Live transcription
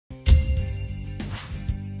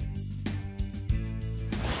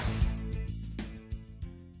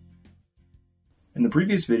In the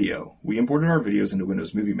previous video, we imported our videos into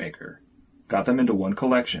Windows Movie Maker, got them into one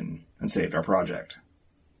collection, and saved our project.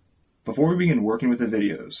 Before we begin working with the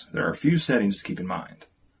videos, there are a few settings to keep in mind.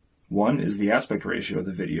 One is the aspect ratio of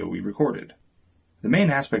the video we recorded. The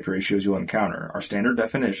main aspect ratios you'll encounter are standard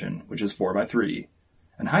definition, which is 4:3,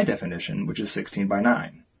 and high definition, which is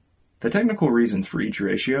 16:9. The technical reasons for each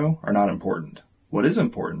ratio are not important. What is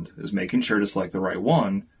important is making sure to select the right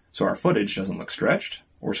one so our footage doesn't look stretched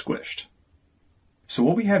or squished. So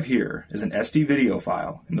what we have here is an SD video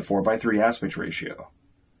file in the 4:3 aspect ratio.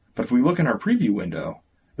 But if we look in our preview window,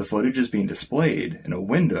 the footage is being displayed in a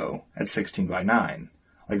window at 16:9,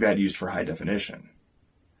 like that used for high definition.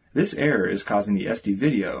 This error is causing the SD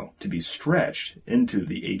video to be stretched into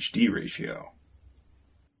the HD ratio.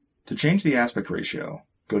 To change the aspect ratio,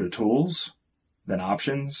 go to Tools, then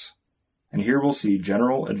Options, and here we'll see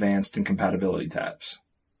General, Advanced, and Compatibility tabs.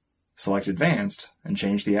 Select Advanced and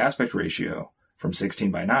change the aspect ratio from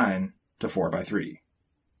 16:9 to 4:3.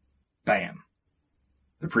 Bam!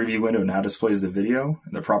 The preview window now displays the video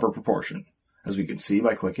in the proper proportion, as we can see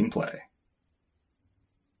by clicking play.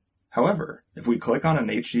 However, if we click on an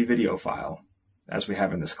HD video file, as we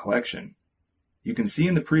have in this collection, you can see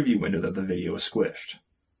in the preview window that the video is squished.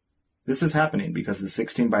 This is happening because the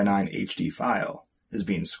 16:9 HD file is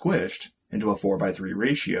being squished into a 4:3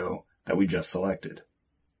 ratio that we just selected.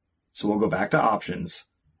 So we'll go back to Options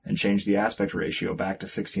and change the aspect ratio back to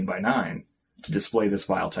 16:9 to display this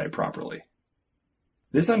file type properly.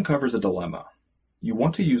 This uncovers a dilemma. You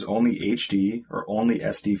want to use only HD or only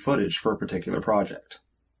SD footage for a particular project.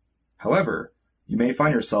 However, you may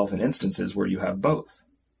find yourself in instances where you have both.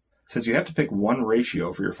 Since you have to pick one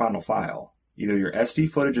ratio for your final file, either your SD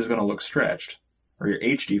footage is going to look stretched or your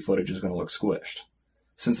HD footage is going to look squished.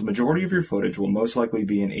 Since the majority of your footage will most likely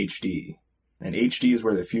be in HD, and HD is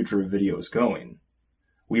where the future of video is going,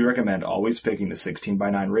 we recommend always picking the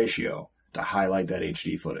 16:9 ratio to highlight that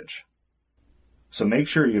HD footage. So make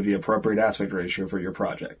sure you have the appropriate aspect ratio for your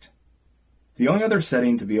project. The only other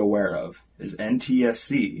setting to be aware of is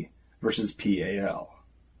NTSC versus PAL.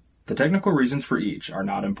 The technical reasons for each are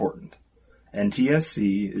not important.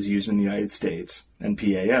 NTSC is used in the United States, and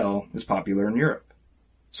PAL is popular in Europe.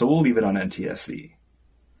 So we'll leave it on NTSC.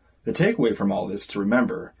 The takeaway from all this to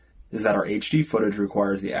remember is that our HD footage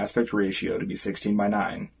requires the aspect ratio to be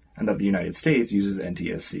 16:9, and that the United States uses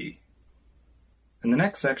NTSC. In the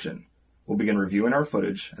next section, we'll begin reviewing our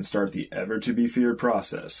footage and start the ever-to-be-feared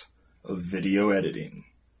process of video editing.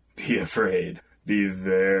 Be afraid. Be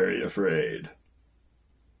very afraid.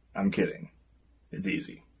 I'm kidding. It's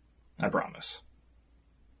easy. I promise.